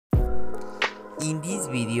In this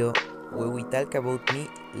video, where we talk about me,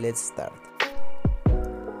 let's start.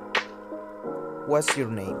 What's your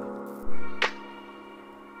name?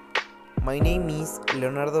 My name is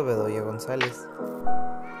Leonardo Bedolla González.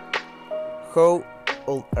 How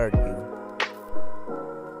old are you?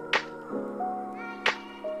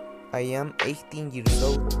 I am 18 years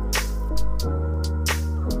old.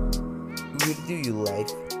 Where do you live?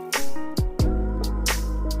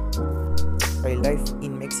 I live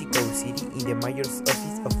in Mexico City in the mayor's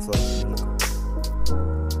office of Xochimilco.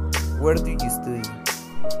 Where do you study?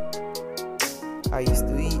 I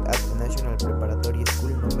study at the National Preparatory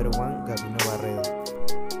School No. 1 Gabino Barredo.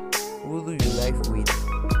 Who do you live with?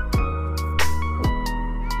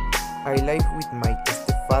 I live with my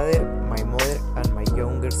stepfather, my mother, and my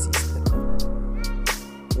younger sister.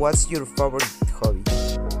 What's your favorite hobby?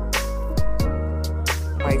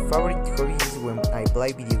 My favorite hobby is when I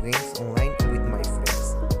play video games online with my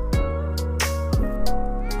friends.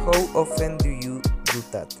 How often do you do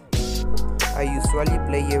that? I usually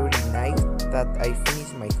play every night that I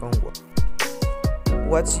finish my homework.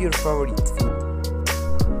 What's your favorite food?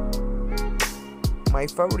 My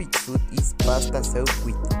favorite food is pasta soup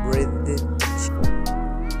with breaded chicken.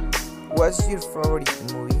 What's your favorite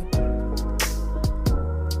movie?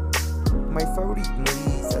 My favorite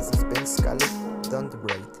movie is a suspense called Don't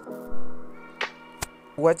Breathe.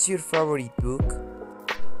 What's your favorite book?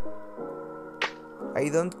 I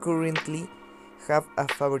don't currently have a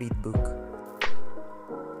favorite book.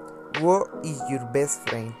 Who is your best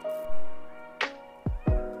friend?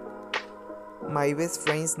 My best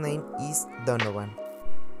friend's name is Donovan.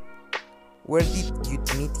 Where did you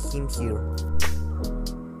meet him here?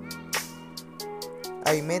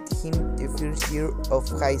 I met him the first year of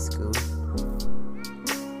high school.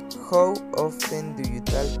 How often do you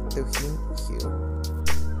talk to him here?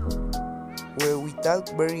 Well, we talk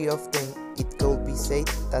very often. It could be said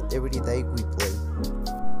that every day we play.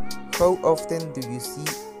 How often do you see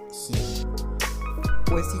him?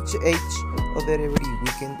 Was each other every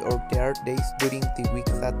weekend, or there are days during the week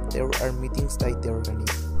that there are meetings that they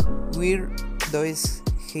organize? Where does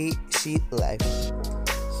she live?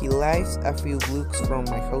 He lives a few blocks from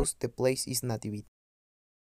my house. The place is Natividad.